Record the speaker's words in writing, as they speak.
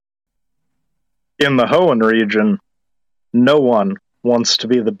In the Hoenn region, no one wants to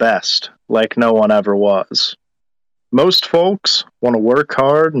be the best, like no one ever was. Most folks want to work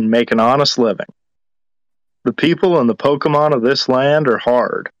hard and make an honest living. The people and the Pokemon of this land are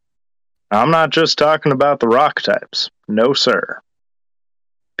hard. I'm not just talking about the rock types. No, sir.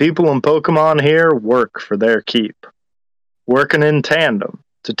 People and Pokemon here work for their keep, working in tandem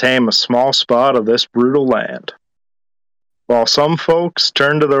to tame a small spot of this brutal land. While some folks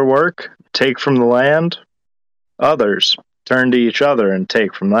turn to their work, take from the land, others turn to each other and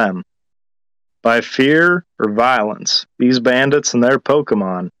take from them. By fear or violence, these bandits and their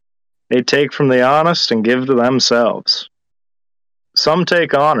Pokemon, they take from the honest and give to themselves. Some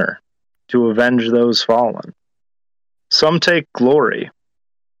take honor to avenge those fallen. Some take glory,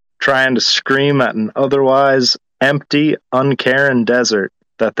 trying to scream at an otherwise empty, uncaring desert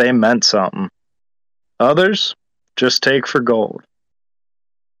that they meant something. Others just take for gold.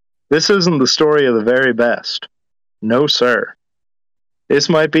 This isn't the story of the very best. No, sir. This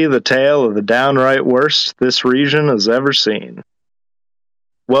might be the tale of the downright worst this region has ever seen.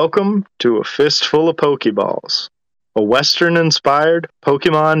 Welcome to A Fistful of Pokeballs, a Western-inspired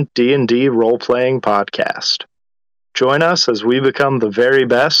Pokemon D&D role-playing podcast. Join us as we become the very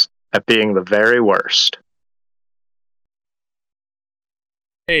best at being the very worst.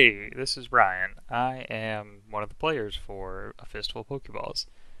 Hey, this is Brian. I am one of the players for A Fistful of Pokeballs.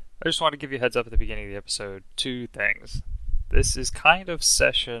 I just want to give you a heads up at the beginning of the episode. 2 things. This is kind of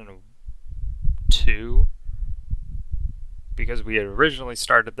session 2, because we had originally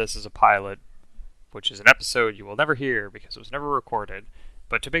started this as a pilot, which is an episode you will never hear because it was never recorded.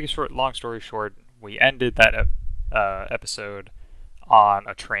 But to make a long story short, we ended that episode on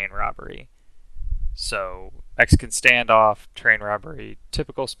a train robbery. So, Mexican standoff, train robbery,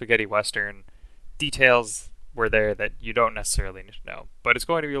 typical spaghetti western. Details were there that you don't necessarily need to know. But it's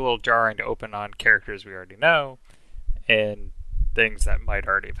going to be a little jarring to open on characters we already know and things that might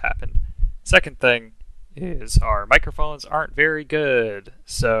already have happened. Second thing is our microphones aren't very good.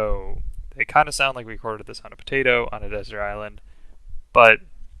 So, they kind of sound like we recorded this on a potato on a desert island. But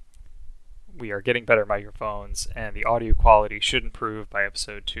we are getting better microphones, and the audio quality should improve by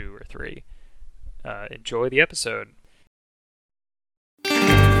episode 2 or 3. Enjoy the episode.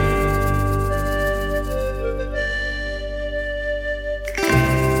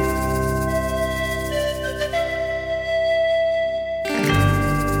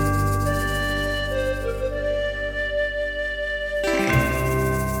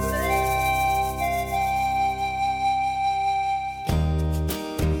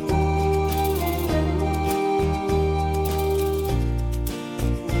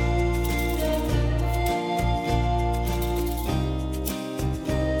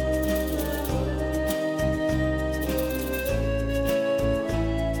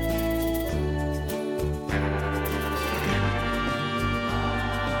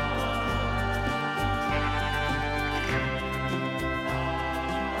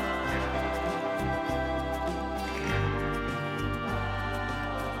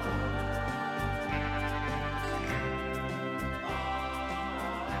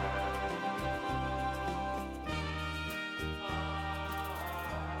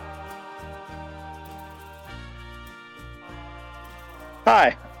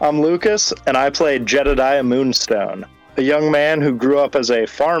 Hi, I'm Lucas, and I play Jedediah Moonstone, a young man who grew up as a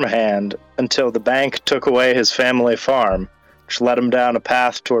farmhand until the bank took away his family farm, which led him down a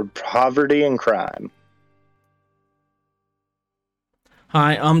path toward poverty and crime.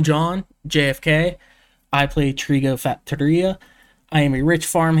 Hi, I'm John, JFK. I play Trigo Fattoria. I am a rich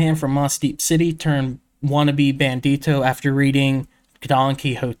farmhand from Moss Deep City turned wannabe bandito after reading Don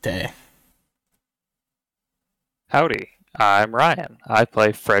Quixote. Howdy, I'm Ryan. I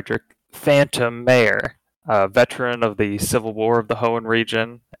play Frederick Phantom Mayer, a veteran of the Civil War of the Hoenn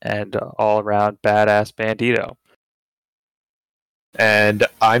region and all-around badass bandito. And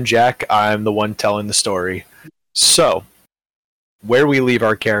I'm Jack. I'm the one telling the story. So, where we leave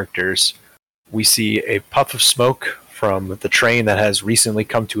our characters, we see a puff of smoke from the train that has recently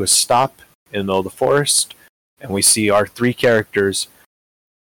come to a stop in the middle of the forest, and we see our 3 characters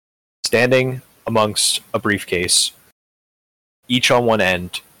standing amongst a briefcase, each on one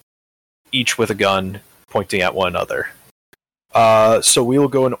end, each with a gun pointing at one another. So we will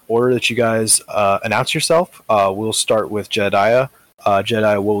go in order that you guys announce yourself. We'll start with Jedediah.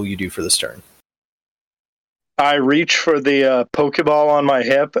 Jedediah, what will you do for this turn? I reach for the Pokeball on my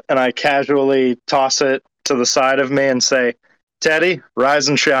hip, and I casually toss it to the side of me and say, Teddy, rise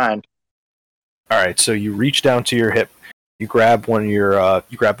and shine. Alright, so you reach down to your hip, you grab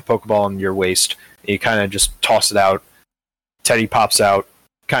you grab the Pokeball on your waist, and you kind of just toss it out. Teddy pops out,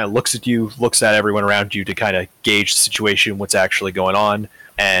 kind of looks at you, looks at everyone around you to kind of gauge the situation, what's actually going on,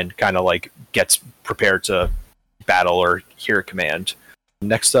 and kind of like gets prepared to battle or hear a command.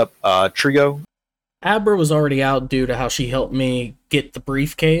 Next up, Trigo. Abra was already out due to how she helped me get the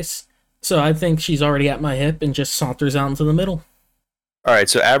briefcase, so I think she's already at my hip and just saunters out into the middle. All right,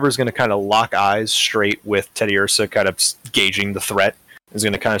 so Abra's going to kind of lock eyes straight with Teddy Ursa, kind of gauging the threat. Is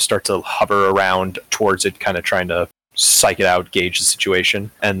going to kind of start to hover around towards it, kind of trying to psych it out, gauge the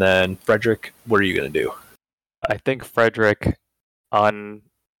situation. And then, Frederick, what are you going to do? I think Frederick unhooks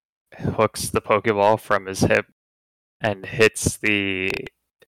the Pokeball from his hip and hits the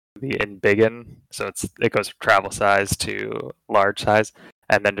Embiggen, so it goes from travel size to large size,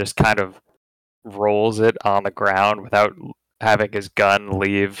 and then just kind of rolls it on the ground without having his gun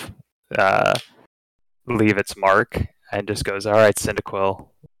leave its mark, and just goes, "All right, Cyndaquil,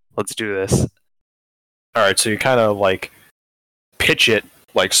 let's do this." All right, so you kind of like pitch it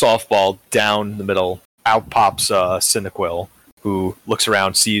like softball down the middle. Out pops Cyndaquil, who looks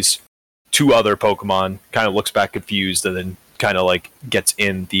around, sees two other Pokemon, kind of looks back confused, and then kind of like gets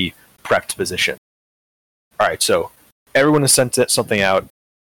in the prepped position. All right, so everyone has sent something out.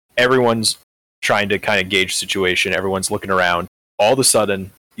 Everyone's trying to kind of gauge the situation. Everyone's looking around. All of a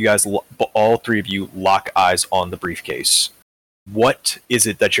sudden, you guys, all three of you, lock eyes on the briefcase. What is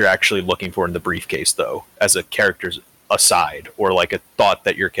it that you're actually looking for in the briefcase, though, as a character's aside, or like a thought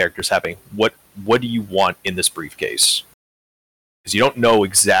that your character's having? What do you want in this briefcase? Because you don't know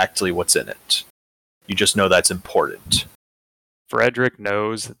exactly what's in it. You just know that's important. Frederick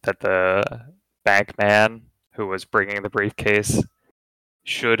knows that the bank man who was bringing the briefcase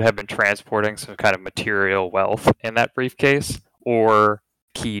should have been transporting some kind of material wealth in that briefcase, or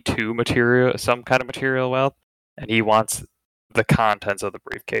key to some kind of material wealth, and he wants the contents of the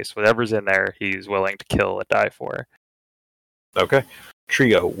briefcase. Whatever's in there, he's willing to kill and die for. Okay.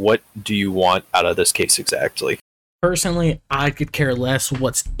 Trio, what do you want out of this case exactly? Personally, I could care less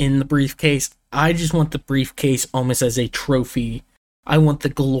what's in the briefcase. I just want the briefcase almost as a trophy. I want the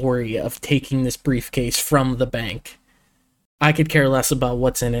glory of taking this briefcase from the bank. I could care less about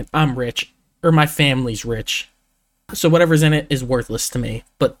what's in it. I'm rich, or my family's rich. So whatever's in it is worthless to me.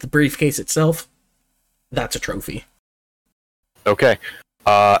 But the briefcase itself, that's a trophy. Okay.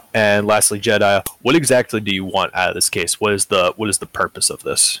 And lastly, Jedi, what exactly do you want out of this case? What is the purpose of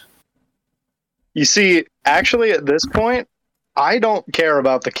this? You see, actually at this point, I don't care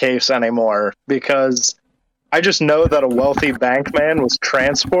about the case anymore, because I just know that a wealthy bankman was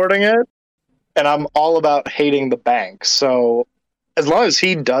transporting it, and I'm all about hating the bank. So as long as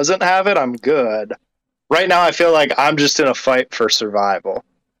he doesn't have it, I'm good. Right now, I feel like I'm just in a fight for survival.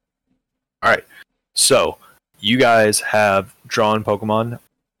 All right. So you guys have drawn Pokemon.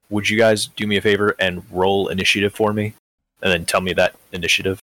 Would you guys do me a favor and roll initiative for me? And then tell me that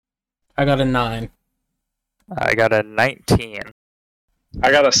initiative. I got a 9. I got a 19.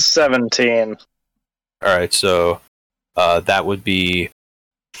 I got a 17. All right, so that would be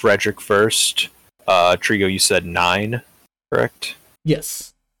Frederick first. Trigo, you said 9, correct?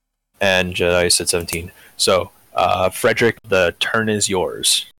 Yes. And Jedi said 17. So, Frederick, the turn is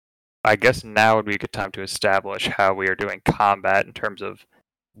yours. I guess now would be a good time to establish how we are doing combat in terms of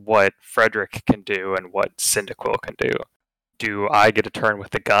what Frederick can do and what Cyndaquil can do. Do I get a turn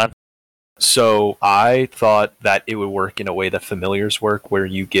with the gun? So I thought that it would work in a way that familiars work, where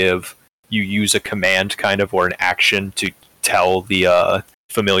you use a command kind of, or an action to tell the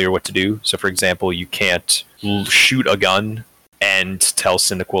familiar what to do. So for example, you can't shoot a gun and tell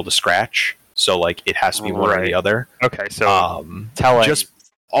Cyndaquil to scratch. So like it has to be one or the other. Okay, so telling... just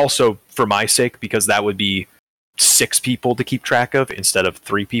also for my sake, because that would be 6 people to keep track of instead of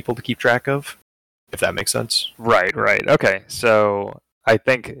 3 people to keep track of, if that makes sense. Right. Okay, so I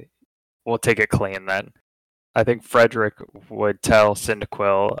think we'll take it clean then. I think Frederick would tell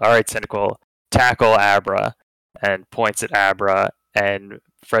Cyndaquil, all right, Cyndaquil, tackle Abra, and points at Abra, and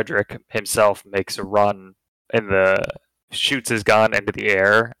Frederick himself makes a run shoots his gun into the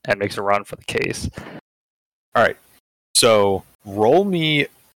air and makes a run for the case. All right. So roll me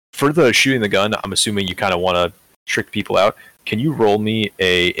for the shooting the gun. I'm assuming you kind of want to trick people out. Can you roll me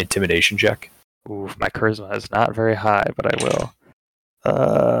a intimidation check? Ooh, my charisma is not very high, but I will.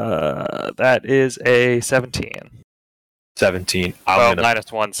 That is a 17. 17.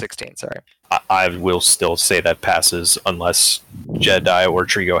 Minus 1, 16, sorry. I will still say that passes unless Jedi or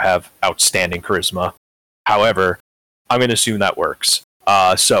Trigo have outstanding charisma. However, I'm going to assume that works.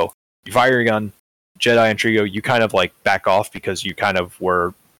 So, you fire your gun. Jedi and Trigo, you kind of like back off because you kind of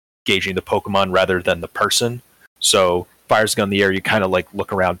were gauging the Pokemon rather than the person. So, fires the gun in the air, you kind of like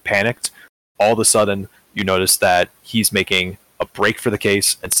look around panicked. All of a sudden, you notice that he's making a break for the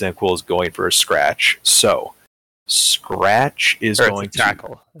case, and Cyndaquil is going for a scratch. So, scratch is going to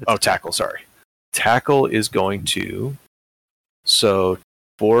tackle. Tackle. Sorry, tackle is going to. So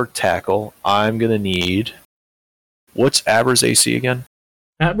for tackle, I'm gonna need. What's Abra's AC again?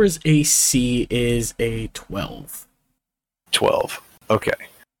 Abra's AC is a 12. 12. Okay.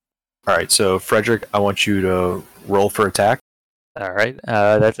 All right. So Frederick, I want you to roll for attack. All right.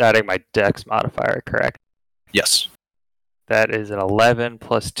 That's adding my Dex modifier, correct? Yes. That is an 11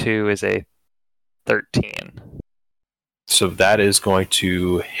 plus 2 is a 13. So that is going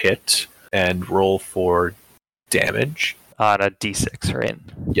to hit and roll for damage. On a d6, right?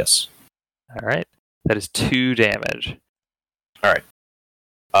 Yes. All right. That is 2 damage. All right.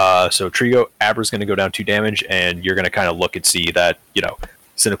 So Trigo, Abra's going to go down 2 damage, and you're going to kind of look and see that,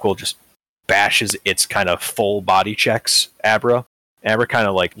 Cyndaquil just bashes its kind of full body checks Abra. Abra kind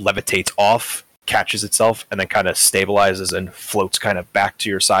of like levitates off, catches itself, and then kind of stabilizes and floats kind of back to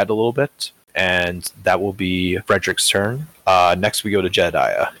your side a little bit. And that will be Frederick's turn. Next we go to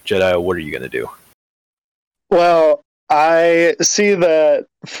Jedediah. Jedediah, what are you going to do? Well, I see that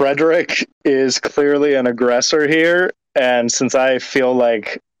Frederick is clearly an aggressor here, and since I feel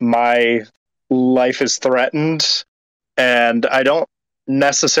like my life is threatened, and I don't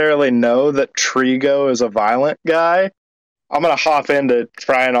necessarily know that Trigo is a violent guy, I'm going to hop in to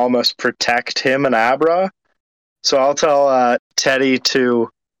try and almost protect him and Abra. So I'll tell Teddy to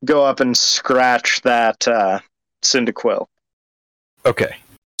go up and scratch that Cyndaquil. Okay,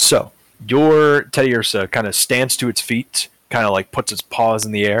 so your Teddy Ursa kind of stands to its feet, kind of like puts its paws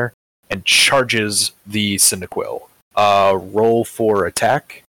in the air, and charges the Cyndaquil. Roll for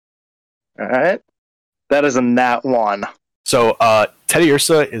attack. All right. That is a nat 1. So Teddy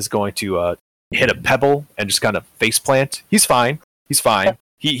Ursa is going to hit a pebble and just kind of faceplant. He's fine.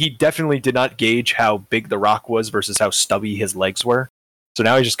 He definitely did not gauge how big the rock was versus how stubby his legs were. So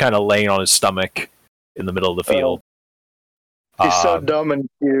now he's just kind of laying on his stomach in the middle of the field. He's so dumb and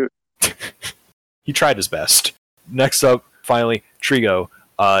cute. He tried his best. Next up, finally, Trigo.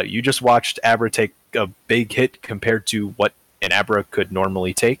 You just watched Abra take a big hit compared to what an Abra could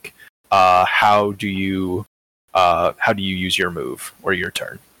normally take. How do you use your move or your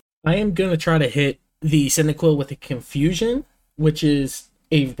turn? I am going to try to hit the Cyndaquil with a Confusion, which is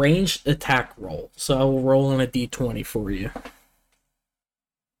a ranged attack roll. So I will roll in a d20 for you.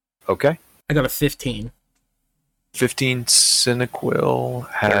 Okay. I got a 15. 15 Cyndaquil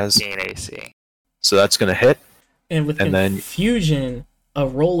has 13 AC. So that's going to hit. And with Confusion, a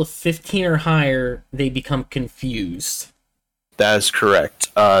roll of 15 or higher, they become confused. That is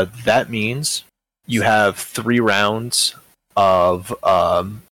correct. That means you have 3 rounds of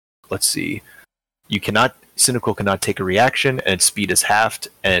let's see. Cyndaquil cannot take a reaction, and its speed is halved,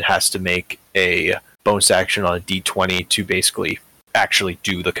 and it has to make a bonus action on a d20 to basically actually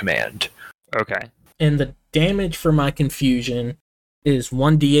do the command. Okay. And the damage for my Confusion is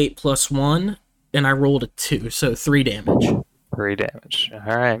 1d8 plus 1, and I rolled a 2, so 3 damage. 3 damage.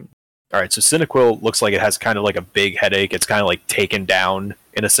 Alright. Alright, so Cyndaquil looks like it has kind of like a big headache. It's kind of like taken down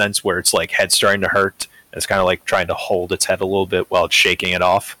in a sense where its like head's starting to hurt. And it's kind of like trying to hold its head a little bit while it's shaking it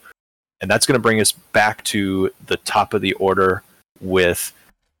off. And that's going to bring us back to the top of the order with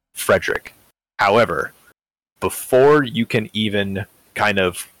Frederick. However, before you can even kind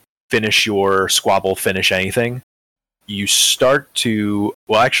of finish your squabble, finish anything, you start to...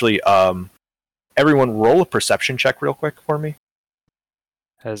 Well, actually, everyone roll a perception check real quick for me.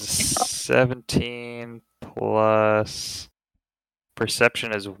 Has 17 plus...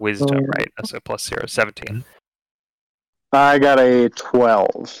 Perception is wisdom, right? So plus 0, 17. I got a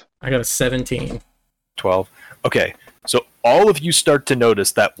 12. I got a 17. 12. Okay, so all of you start to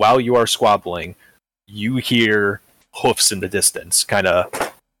notice that while you are squabbling, you hear hoofs in the distance, kind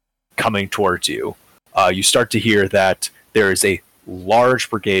of coming towards you. You start to hear that there is a large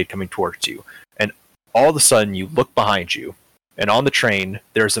brigade coming towards you. And all of a sudden, you look behind you, and on the train,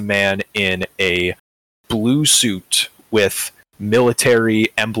 there's a man in a blue suit with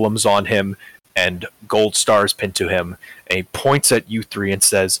military emblems on him and gold stars pinned to him, and he points at you three and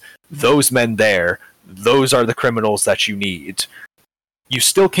says, "Those men there, those are the criminals that you need." You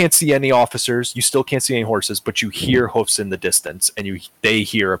still can't see any officers, you still can't see any horses, but you hear hoofs in the distance, and they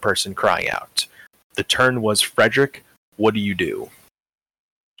hear a person crying out. The turn was Frederick. What do you do?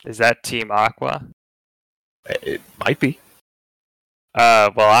 Is that Team Aqua? It might be.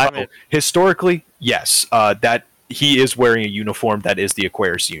 Historically, yes. That he is wearing a uniform that is the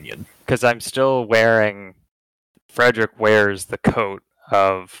Aquarius Union. Because I'm still wearing... Frederick wears the coat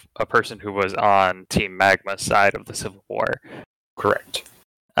of a person who was on Team Magma's side of the Civil War. Correct.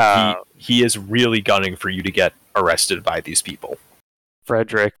 He is really gunning for you to get arrested by these people.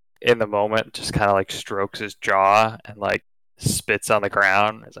 Frederick, in the moment, just kind of like strokes his jaw and like spits on the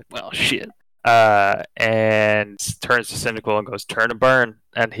ground. It's like, well, shit. And turns to Cynical and goes, turn and burn.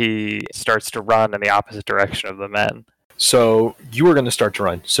 And he starts to run in the opposite direction of the men. So you are going to start to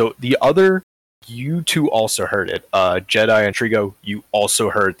run. So you two also heard it. Jedi and Trigo, you also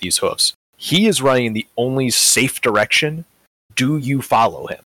heard these hoofs. He is running in the only safe direction. Do you follow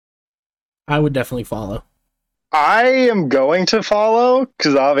him? I would definitely follow. I am going to follow,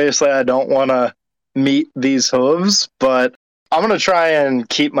 because obviously I don't want to meet these hooves, but I'm going to try and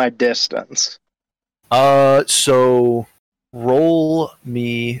keep my distance. So roll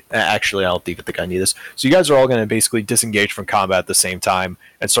me... Actually, I don't even think I need this. So you guys are all going to basically disengage from combat at the same time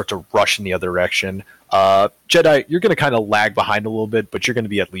and start to rush in the other direction. Jedi, you're going to kind of lag behind a little bit, but you're going to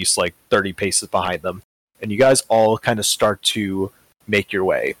be at least like 30 paces behind them. And you guys all kind of start to make your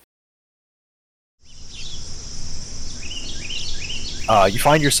way. You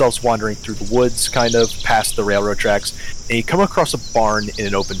find yourselves wandering through the woods, kind of past the railroad tracks, and you come across a barn in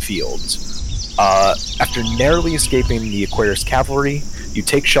an open field. After narrowly escaping the Aquarius cavalry, you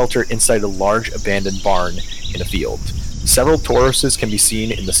take shelter inside a large abandoned barn in a field. Several Tauruses can be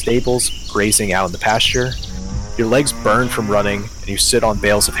seen in the stables, grazing out in the pasture. Your legs burn from running, and you sit on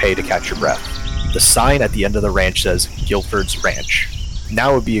bales of hay to catch your breath. The sign at the end of the ranch says Guilford's Ranch.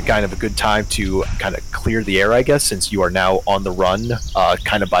 Now would be a kind of a good time to kind of clear the air, I guess, since you are now on the run,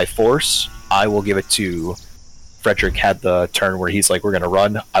 kind of by force. I will give it to Frederick. Had the turn where he's like, we're going to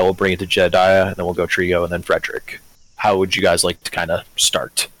run. I will bring it to Jedediah, and then we'll go Trigo, and then Frederick. How would you guys like to kind of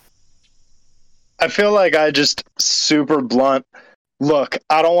start? I feel like I just super blunt. Look,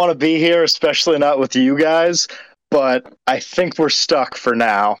 I don't want to be here, especially not with you guys, but I think we're stuck for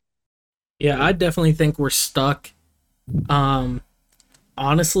now. Yeah, I definitely think we're stuck.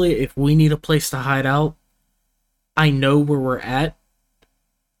 Honestly, if we need a place to hide out, I know where we're at.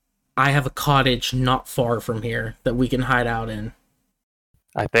 I have a cottage not far from here that we can hide out in.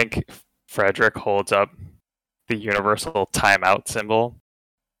 I think Frederick holds up the universal timeout symbol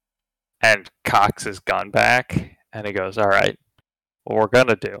and cocks his gun back, and he goes, all right, what we're going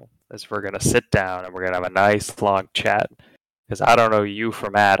to do is we're going to sit down and we're going to have a nice long chat, because I don't know you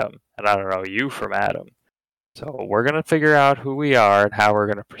from Adam, and I don't know you from Adam. So we're going to figure out who we are and how we're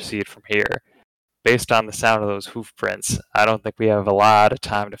going to proceed from here. Based on the sound of those hoof prints, I don't think we have a lot of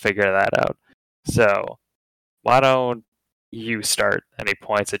time to figure that out. So why don't you start? And he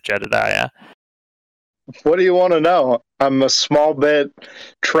points at Jedediah. What do you want to know? I'm a small bit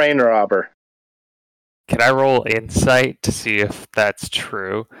train robber. Can I roll insight to see if that's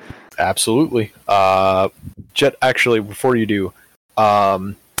true? Absolutely. Actually, before you do,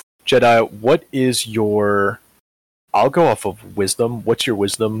 Jedi, what is your... I'll go off of wisdom. What's your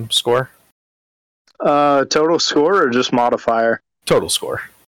wisdom score? Total score or just modifier? Total score.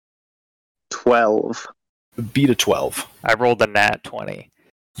 12. Beat a 12. I rolled a nat 20.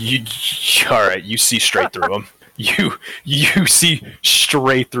 All right, you see straight through him. You see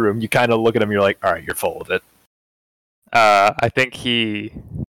straight through him. You kind of look at him, you're like, all right, you're full of it. I think the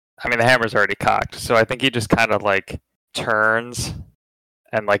hammer's already cocked, so I think he just kind of like turns,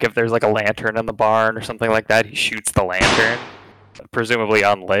 and like if there's like a lantern in the barn or something like that, he shoots the lantern, presumably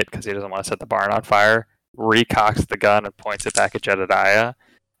unlit because he doesn't want to set the barn on fire, recocks the gun and points it back at Jedediah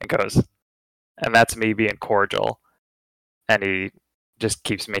and goes, and that's me being cordial. And he just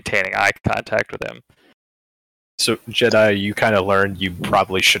keeps maintaining eye contact with him. So, Jedi, you kind of learned you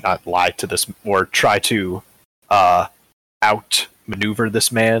probably should not lie to this or try to outmaneuver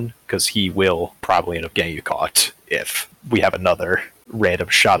this man, because he will probably end up getting you caught if we have another random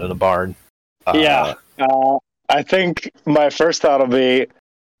shot in the barn. I think my first thought will be,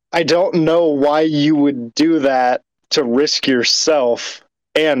 I don't know why you would do that to risk yourself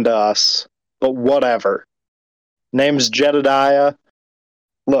and us, but whatever. Name's Jedediah.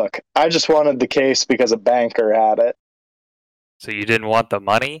 Look, I just wanted the case because a banker had it. So you didn't want the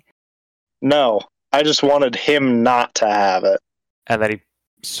money? No, I just wanted him not to have it. And then he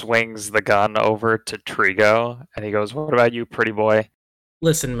swings the gun over to Trigo, and he goes, what about you, pretty boy?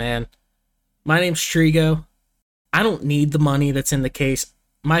 Listen, man. My name's Trigo. I don't need the money that's in the case.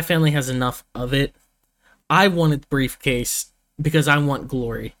 My family has enough of it. I wanted the briefcase because I want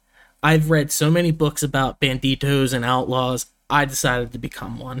glory. I've read so many books about banditos and outlaws, I decided to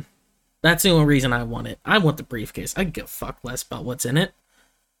become one. That's the only reason I want it. I want the briefcase. I give a fuck less about what's in it.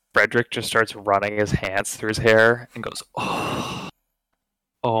 Frederick just starts running his hands through his hair and goes, oh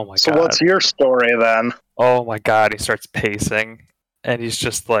my god. So what's your story then? Oh my god, he starts pacing, and he's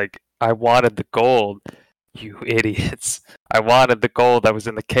just like, I wanted the gold, you idiots. I wanted the gold that was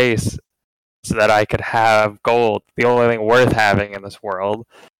in the case. so that I could have gold, the only thing worth having in this world,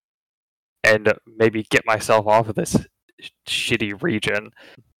 and maybe get myself off of this shitty region.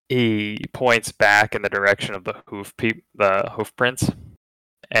 He points back in the direction of the hoof prints,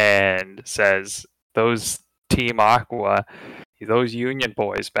 and says, "Those Team Aqua, those Union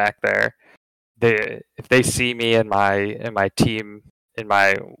boys back there, if they see me in my team, in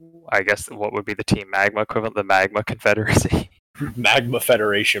my, I guess what would be the Team Magma equivalent, the Magma Confederacy." Magma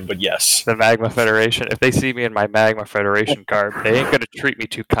Federation, but yes. The Magma Federation. If they see me in my Magma Federation garb, they ain't gonna treat me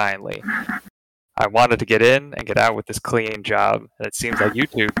too kindly. I wanted to get in and get out with this clean job, and it seems like you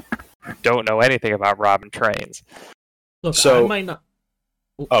two don't know anything about robbing trains. Look, So- I might not.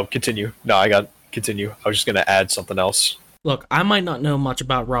 Oh, continue. No, continue. I was just gonna add something else. Look, I might not know much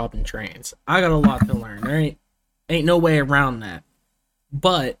about robbing trains. I got a lot to learn. There ain't no way around that.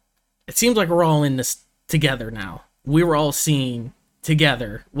 But it seems like we're all in this together now. We were all seen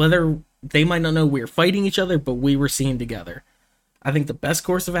together. Whether they might not know we were fighting each other, but we were seen together. I think the best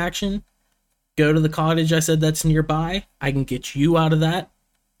course of action, go to the cottage I said that's nearby. I can get you out of that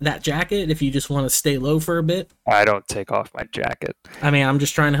jacket if you just want to stay low for a bit. I don't take off my jacket. I mean, I'm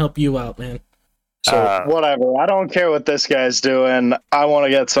just trying to help you out, man. So, Whatever. I don't care what this guy's doing. I want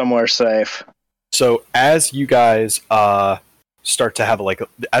to get somewhere safe. so as you guys start to have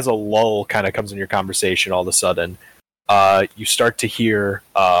as a lull kind of comes in your conversation, all of a sudden, you start to hear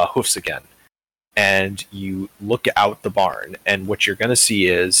hoofs again, and you look out the barn, and what you're going to see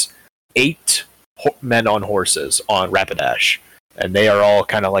is 8 men on horses on Rapidash, and they are all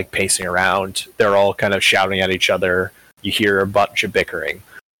kind of like pacing around. They're all kind of shouting at each other. You hear a bunch of bickering,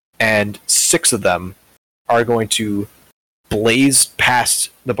 and 6 of them are going to blaze past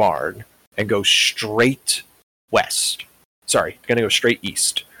the barn and go straight west. Sorry, going to go straight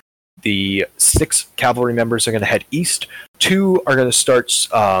east. The 6 cavalry members are going to head east. 2 are going to start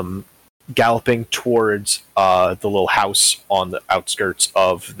galloping towards the little house on the outskirts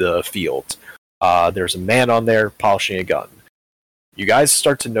of the field. There's a man on there polishing a gun. You guys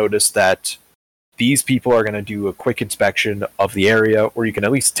start to notice that these people are going to do a quick inspection of the area, or you can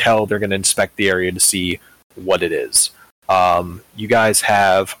at least tell they're going to inspect the area to see what it is. You guys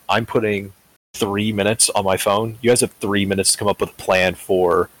have, I'm putting 3 minutes on my phone. You guys have 3 minutes to come up with a plan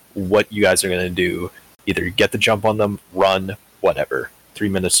for what you guys are going to do. Either get the jump on them, run, whatever. 3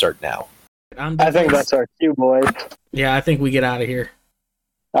 minutes start now. I think that's our cue, boys. Yeah, I think we get out of here.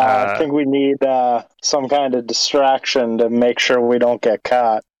 I think we need some kind of distraction to make sure we don't get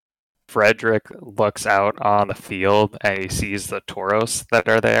caught. Frederick looks out on the field and he sees the Tauros that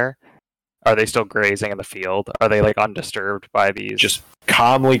are there. Are they still grazing in the field? Are they like undisturbed by these? Just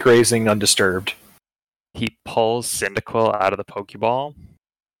calmly grazing, undisturbed. He pulls Cyndaquil out of the Pokeball.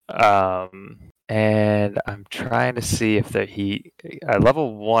 And I'm trying to see if at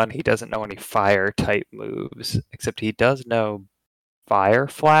level 1 he doesn't know any fire type moves, except he does know Fire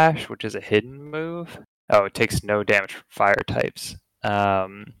Flash, which is a hidden move. Oh, it takes no damage from fire types.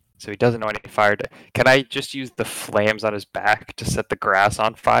 So he doesn't know any fire. Can I just use the flames on his back to set the grass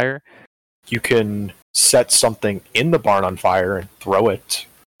on fire? You can set something in the barn on fire and throw it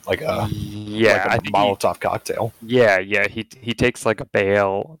like a I think Molotov cocktail. Yeah. He takes like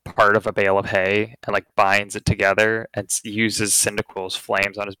part of a bale of hay, and like binds it together and uses Cyndaquil's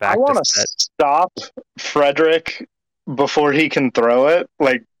flames on his back. I want to stop Frederick before he can throw it.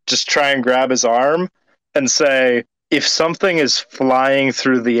 Like, just try and grab his arm and say, if something is flying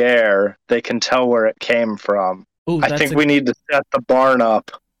through the air, they can tell where it came from. Ooh, I think we need to set the barn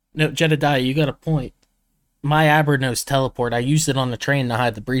up. No, Jedediah, you got a point. My Abra knows teleport. I used it on the train to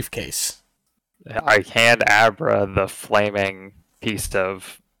hide the briefcase. I hand Abra the flaming piece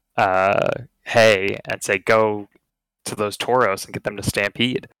of hay and say, go to those Tauros and get them to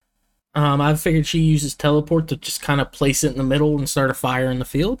stampede. I figured she uses teleport to just kind of place it in the middle and start a fire in the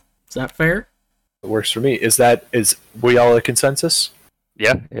field. Is that fair? It works for me. Is we all a consensus?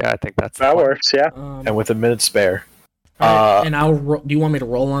 Yeah, I think that works, yeah. And with a minute spare. And do you want me to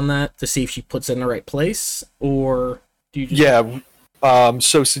roll on that to see if she puts it in the right place, or do you just... Yeah.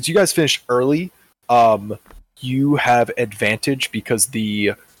 So since you guys finished early, you have advantage because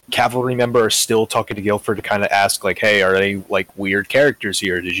the cavalry member are still talking to Guilford to kind of ask, like, hey, are they like weird characters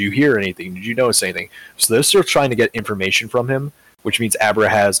here? Did you hear anything? Did you notice anything? So they're still trying to get information from him, which means Abra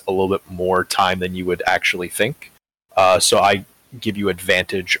has a little bit more time than you would actually think. So I give you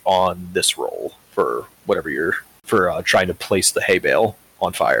advantage on this roll for whatever for trying to place the hay bale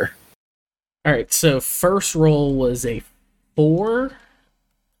on fire. All right, so first roll was a 4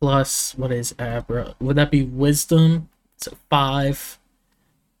 plus, what is Abra? Would that be wisdom? So 5.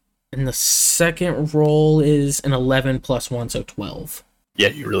 And the second roll is an 11 plus 1, so 12. Yeah,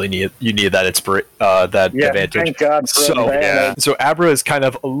 you really need that that Yeah, advantage. thank God for So advantage. so Abra is kind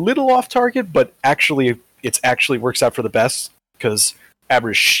of a little off target, but actually it's actually works out for the best because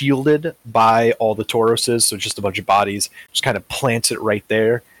Abra is shielded by all the Tauroses, so just a bunch of bodies. Just kind of plants it right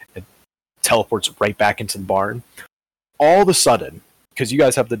there and teleports right back into the barn. All of a sudden, because you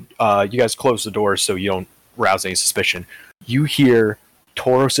guys have you guys close the door so you don't rouse any suspicion, you hear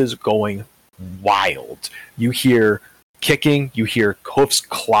Tauroses going wild. You hear kicking, you hear hoofs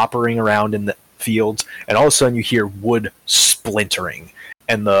cloppering around in the fields, and all of a sudden you hear wood splintering.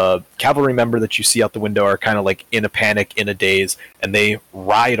 And the cavalry member that you see out the window are kind of like in a panic, in a daze, and they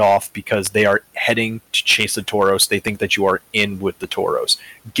ride off because they are heading to chase the Tauros. They think that you are in with the Tauros.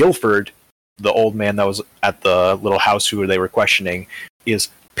 Guilford, the old man that was at the little house who they were questioning, is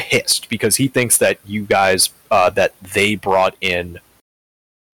pissed because he thinks that you guys, that they brought in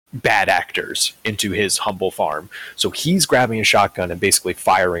bad actors into his humble farm. So he's grabbing a shotgun and basically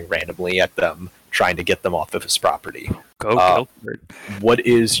firing randomly at them, trying to get them off of his property. Go, Guilford. What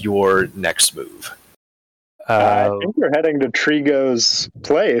is your next move? I think we're heading to Trigo's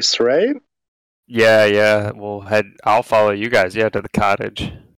place, right? Yeah. I'll follow you guys. Yeah, to the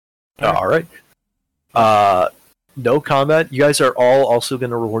cottage. All right. No combat. You guys are all also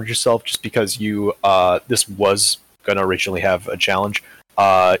going to reward yourself just because you. This was going to originally have a challenge.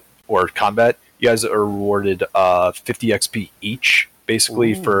 Or combat, you guys are rewarded 50 XP each,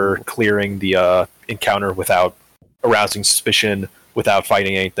 basically, for clearing the encounter without arousing suspicion, without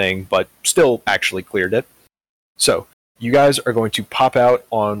fighting anything, but still actually cleared it. So, you guys are going to pop out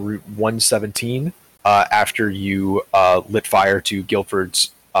on Route 117 after you lit fire to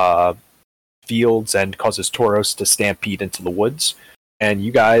Guilford's fields and causes Tauros to stampede into the woods. And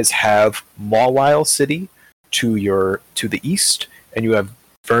you guys have Mawile City to the east, and you have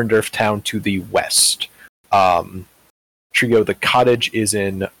Ferndurf Town to the west. Trigo, the cottage is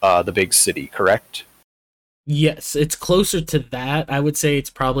in the big city, correct? Yes, it's closer to that. I would say it's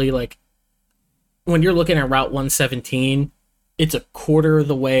probably like, when you're looking at Route 117, it's a quarter of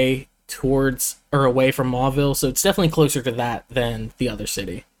the way towards or away from Mauville, so it's definitely closer to that than the other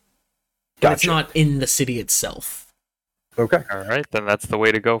city. But Gotcha. it's not in the city itself. Okay. All right, then that's the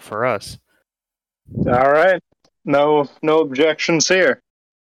way to go for us. All right. No objections here.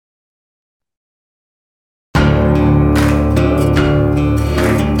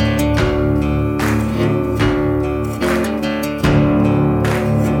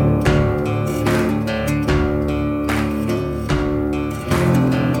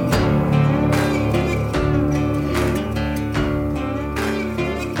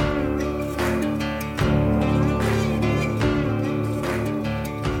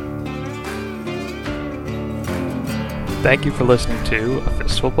 Thank you for listening to A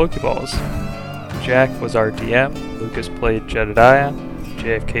Fistful of Pokeballs. Jack was our DM, Lucas played Jedediah,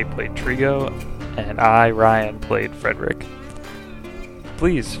 JFK played Trigo, and I, Ryan, played Frederick.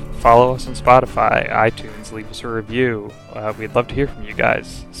 Please follow us on Spotify, iTunes, leave us a review. We'd love to hear from you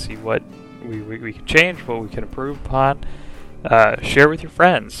guys, see what we can change, what we can improve upon. Share with your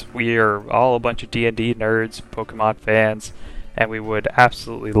friends. We are all a bunch of D&D nerds, Pokemon fans, and we would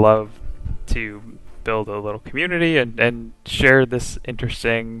absolutely love to build a little community and share this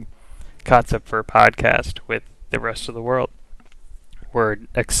interesting concept for a podcast with the rest of the world. We're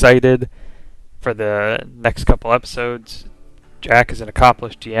excited for the next couple episodes. Jack is an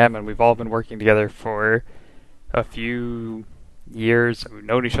accomplished GM, and we've all been working together for a few years. We've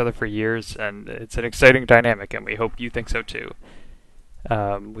known each other for years, and it's an exciting dynamic, and we hope you think so too.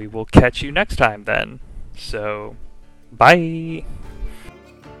 We will catch you next time then. So, bye!